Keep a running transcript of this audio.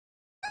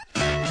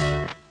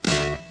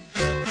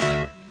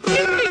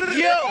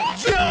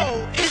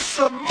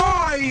the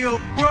Mario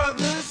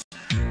Brothers,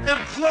 and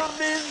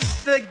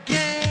plumbing's the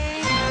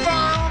game.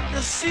 Found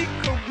the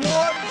secret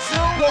water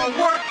zone while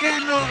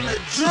working on the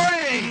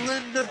drain.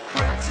 Lend the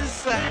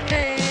princess a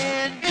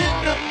hand in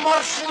the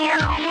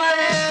mushroom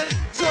land.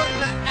 Join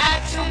the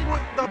action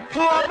with the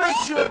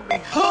plumbers. You'll be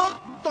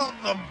hooked on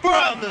the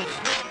brothers.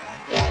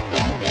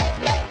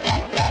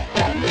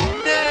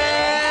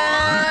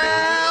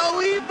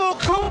 Now evil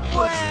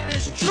Koopa and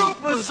his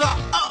troopers are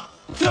up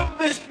to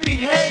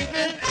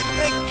misbehaving.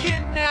 They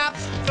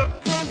kidnapped the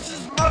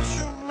princess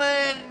mushroom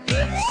land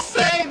and needs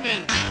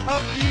saving.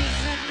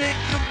 Abusing and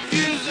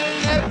confusing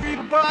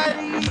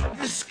everybody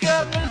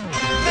discovers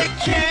they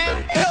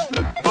can't help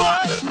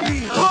but be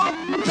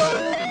hooked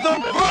on the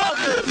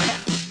brothers.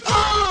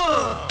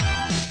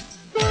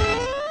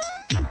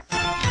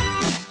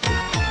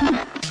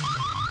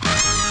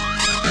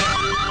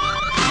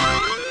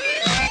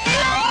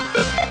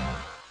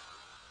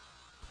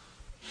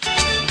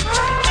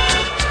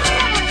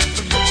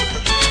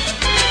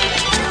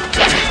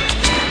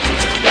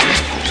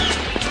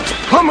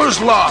 Plumber's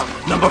log,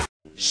 number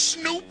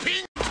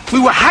Snooping? We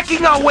were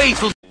hacking our way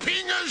through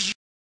Pingers?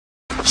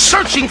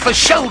 searching for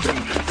Sheldon,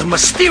 the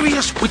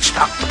mysterious witch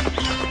doctor.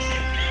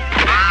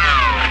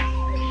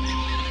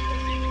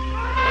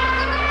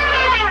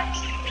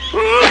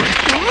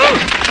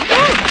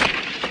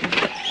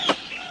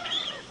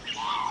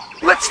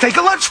 Let's take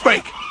a lunch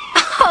break.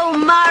 Oh,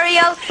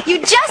 Mario, you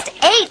just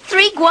ate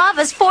 3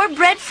 guavas, 4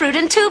 breadfruit,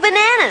 and 2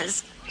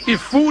 bananas.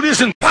 If food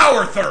isn't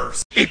power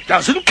thirst, it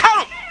doesn't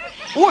count.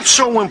 What's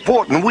so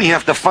important we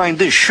have to find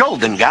this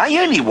Sheldon guy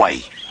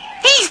anyway?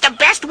 He's the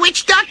best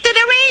witch doctor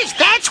there is,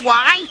 that's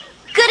why.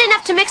 Good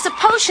enough to mix a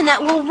potion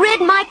that will rid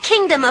my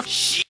kingdom of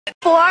shit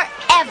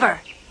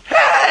forever.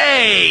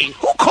 Hey!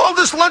 Who called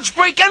this lunch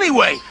break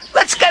anyway?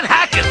 Let's get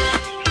hacking.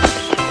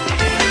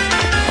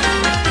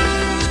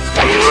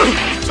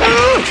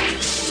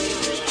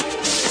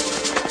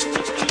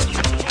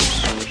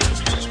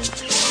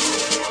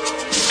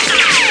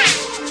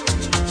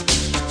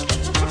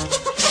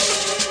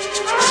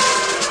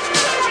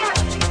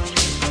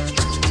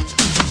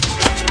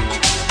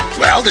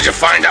 Well, did you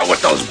find out what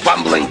those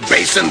bumbling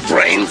basin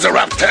brains are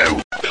up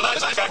to?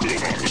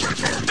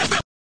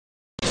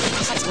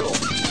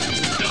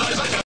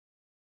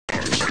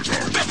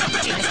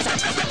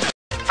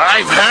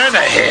 I've heard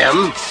of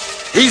him.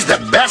 He's the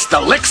best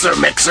elixir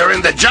mixer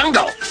in the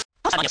jungle.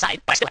 I'm on your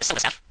side, but I still have silver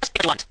stuff. Just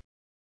pick what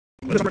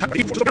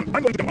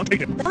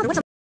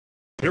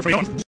you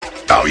want.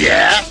 Oh,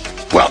 yeah?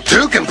 Well,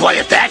 2 can play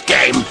at that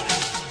game.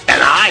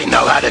 And I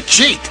know how to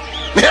cheat.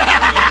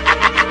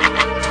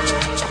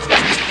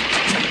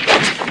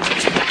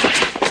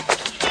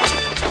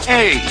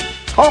 Hey,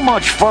 how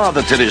much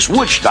farther to this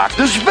witch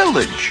doctor's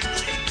village?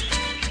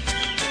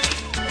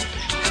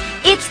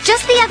 It's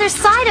just the other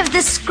side of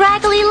this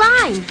scraggly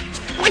line.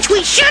 Which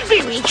we should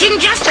be reaching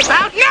just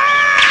about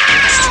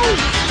now!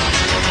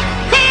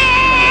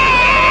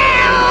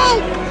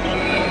 Help!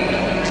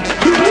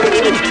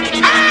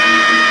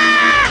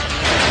 Ah!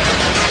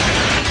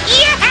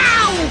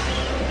 Yow!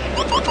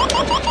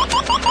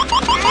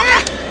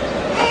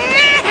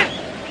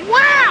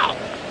 Wow!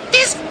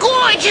 This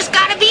gorge has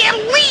got to be at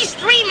least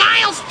 3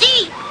 miles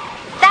deep!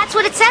 That's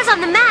what it says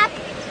on the map.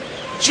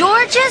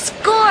 George's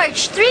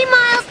Gorge, 3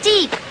 miles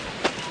deep.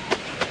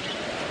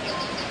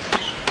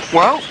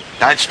 Well,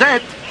 that's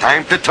that.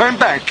 Time to turn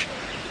back.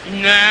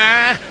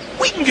 Nah,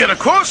 we can get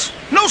across.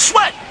 No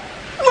sweat.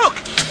 Look.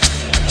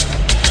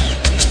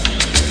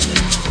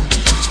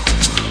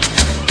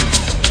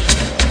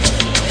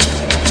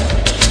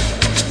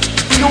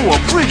 You know, a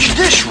bridge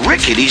this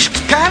rickety's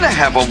gotta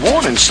have a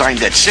warning sign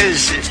that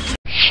says...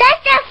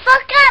 Shut the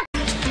fuck up!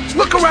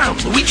 Look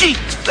around, Luigi.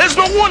 There's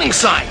no warning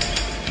sign.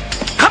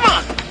 Come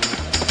on.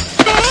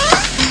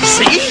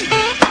 See?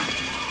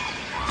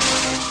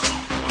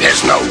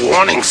 There's no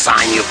warning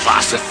sign, you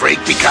faucet freak,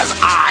 because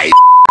I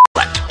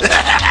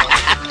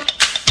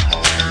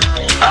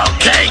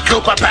Okay,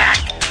 Koopa back.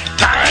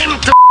 Time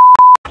to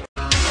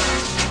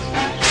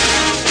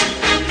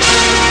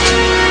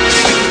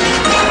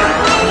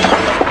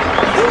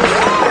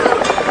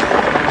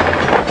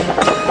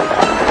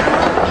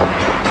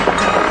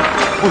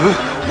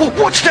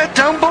What's that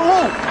down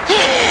below?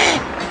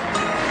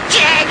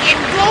 jagged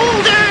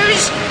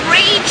boulders,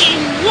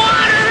 raging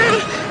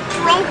water,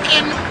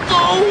 broken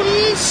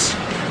bones.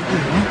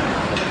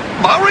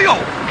 Mario,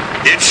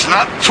 it's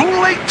not too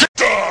late to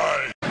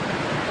die.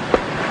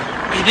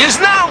 It is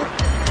now.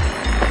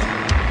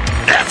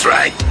 That's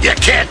right. You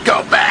can't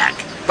go back,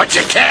 but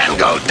you can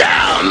go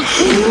down.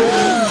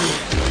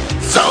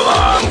 So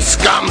long,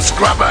 scum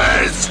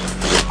scrubbers.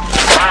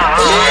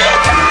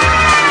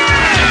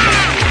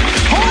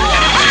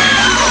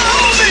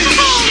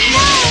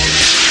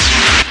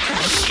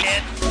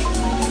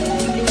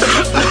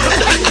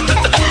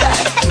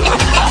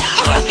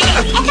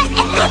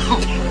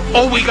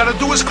 All we gotta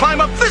do is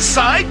climb up this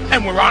side,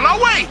 and we're on our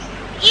way.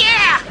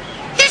 Yeah,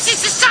 this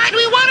is the side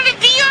we wanted to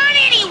be on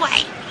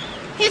anyway.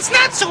 It's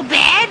not so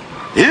bad.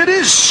 It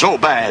is so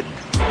bad.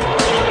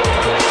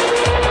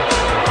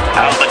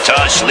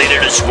 Albatross, leader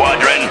to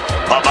squadron.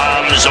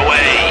 Bombs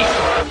away.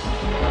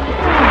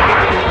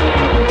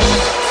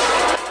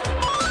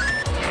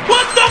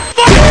 What the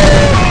fuck?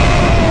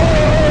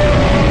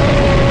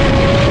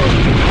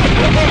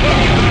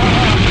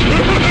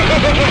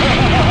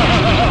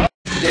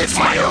 It's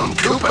my own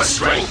Koopa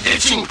strength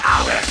itching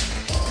powder.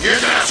 You're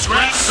gonna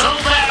scratch so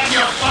bad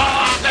you'll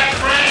fall off that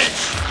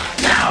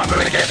bridge. Now I'm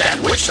gonna get that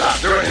witch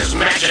doctor and his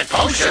magic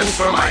potions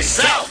for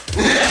myself.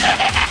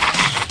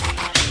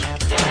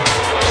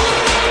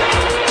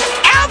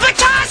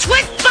 Albatross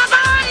with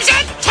bombs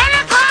at 10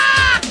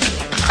 o'clock!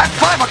 At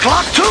 5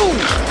 o'clock, too!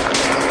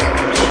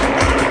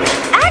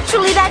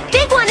 Actually, that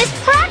big one is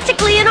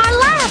practically in our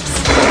laps.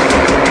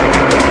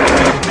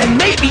 And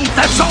maybe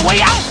that's our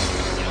way out!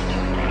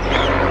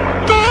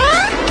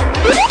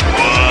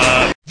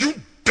 You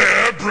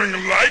dare bring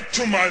light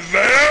to my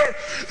lair?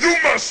 You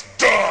must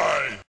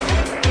die!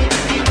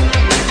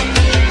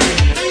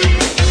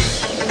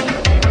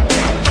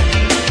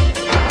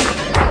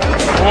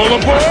 All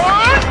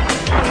aboard!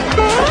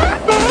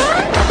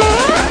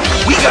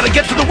 We gotta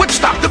get to the witch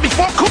doctor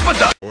before Koopa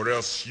does! Or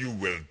else you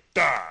will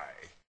die.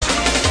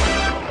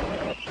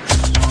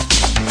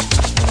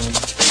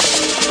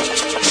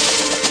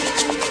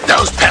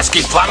 Those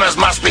pesky plumbers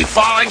must be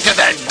falling to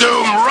their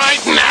doom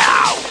right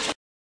now!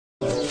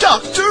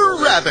 Dr.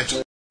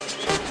 Rabbit!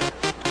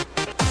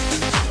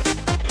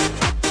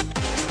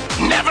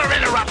 Never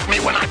interrupt me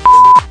when I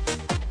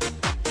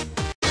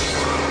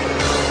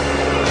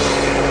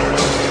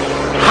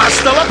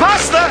Hasta la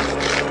pasta!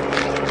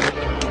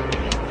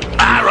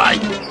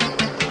 Alright.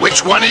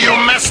 Which one of you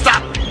messed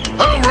up?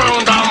 Who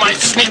ruined all my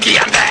sneaky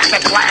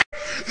underhanded plan?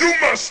 You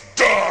must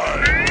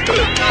die!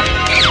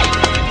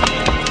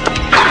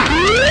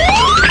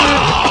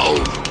 Oh!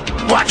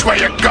 Watch where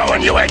you're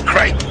going, you egg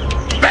crate!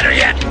 Better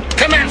yet,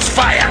 commence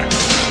fire!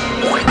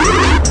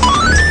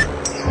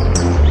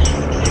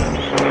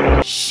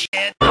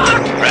 Shit.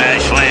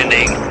 Crash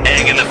landing.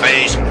 Egg in the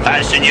face.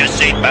 Fasten your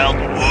seatbelt.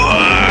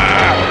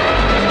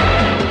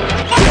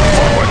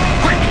 Forward,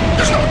 quick!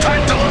 There's no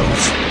time to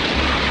lose!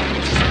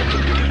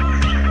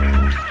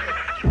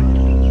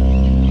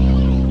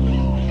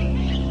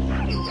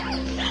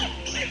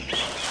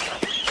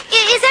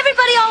 Is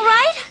everybody all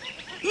right?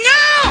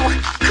 No!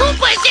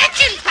 Koopa's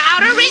itching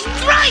powder is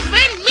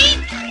driving me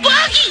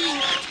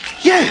buggy!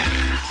 Yeah,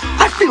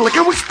 I feel like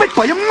I was bit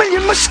by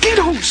 1,000,000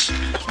 mosquitoes.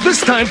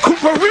 This time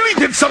Koopa really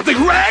did something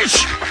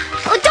rash!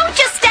 Oh, don't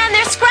just stand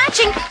there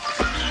scratching.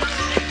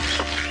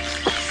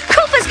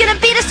 Koopa's gonna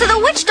beat us to the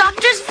witch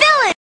doctor's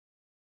village.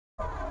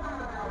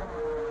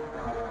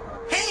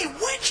 Hey,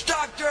 witch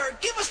doctor,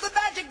 give us the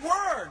magic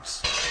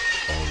words.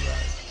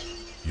 Alright.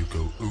 You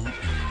go ooh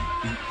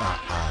ee, ooh ah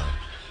ah,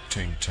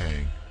 ting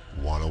tang,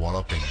 walla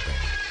walla bing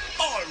bang.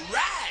 All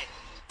right.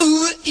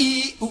 Ooh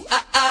ee ooh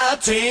ah ah,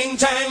 ting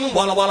tang,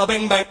 walla walla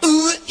bing bang.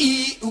 Ooh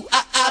ee ooh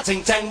ah ah,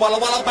 ting tang, walla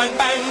walla bang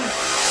bang.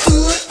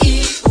 Ooh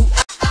ee ooh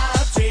ah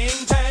ah,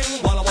 ting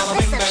tang, walla walla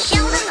bing bang.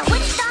 Sheldon, the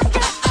witch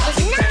doctor, is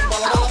now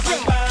open.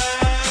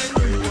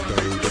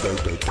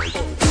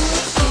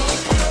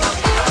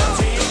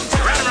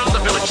 Ran around the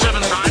village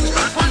 7 times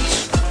backwards.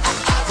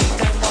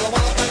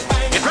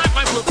 You drank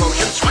my blue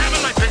potion, swam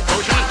in my pink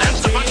potion, and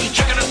danced the funky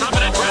chicken on top of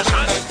that grass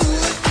hut.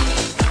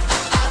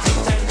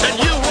 Then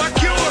you were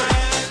cured!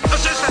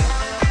 Assistant,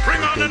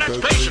 bring on the next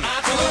patient.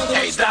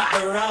 Hey, Doc,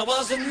 I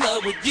was in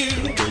love with you.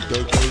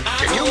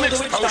 can you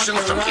mix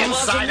potions from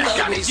inside a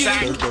gunny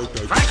sack?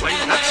 Frankly,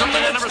 that's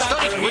something I never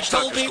studied in witch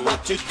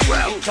doctor school.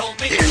 Well,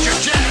 here's your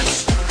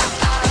chance.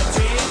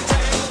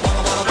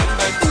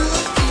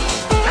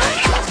 Hey,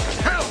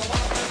 help!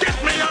 Get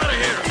me out of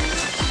here!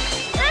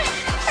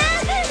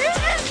 This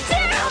is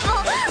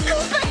terrible.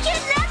 Koopa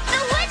kidnapped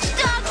the witch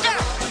doctor.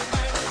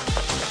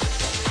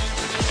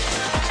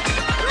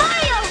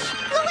 Mario,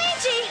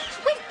 Luigi,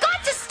 we've got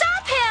to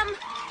stop him.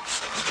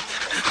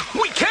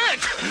 We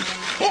can't!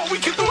 All we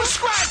can do is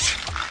scratch!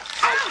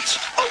 Ouch!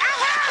 Oh,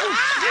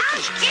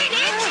 It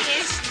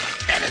itches!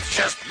 And it's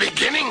just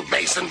beginning,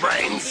 basin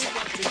brains.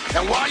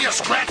 And while you're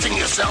scratching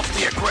yourself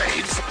to your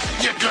graves,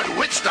 your good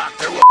witch doctor